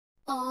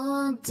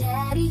Oh,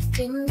 daddy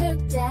finger,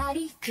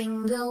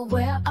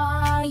 where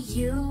are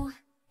you?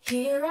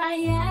 Here I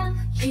am,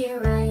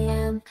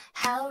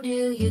 how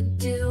do you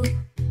do?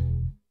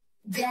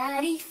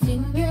 Daddy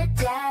finger,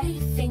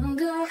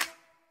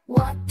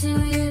 what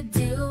do you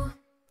do?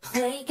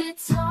 Play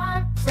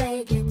guitar,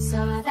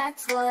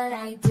 that's what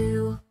I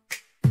do.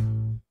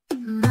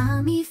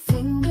 Mommy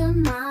finger,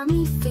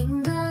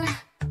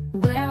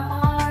 where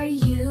are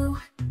you?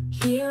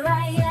 Here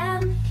I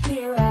am,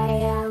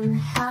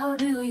 how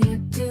do you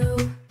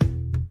do?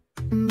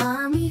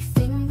 Mommy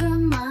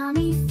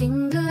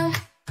finger,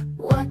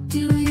 what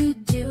do you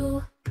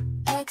do?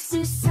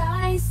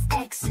 Exercise,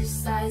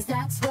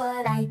 that's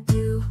what I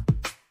do.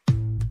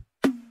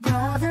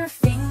 Brother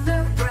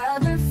finger,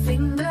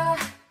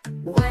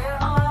 where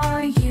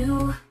are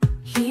you?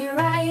 Here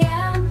I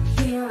am,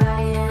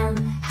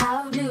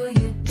 how do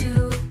you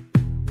do?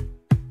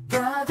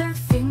 Brother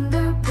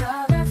finger,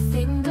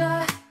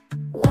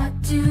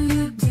 what do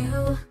you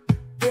do?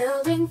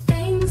 Building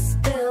things,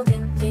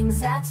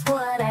 that's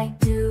what I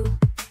do.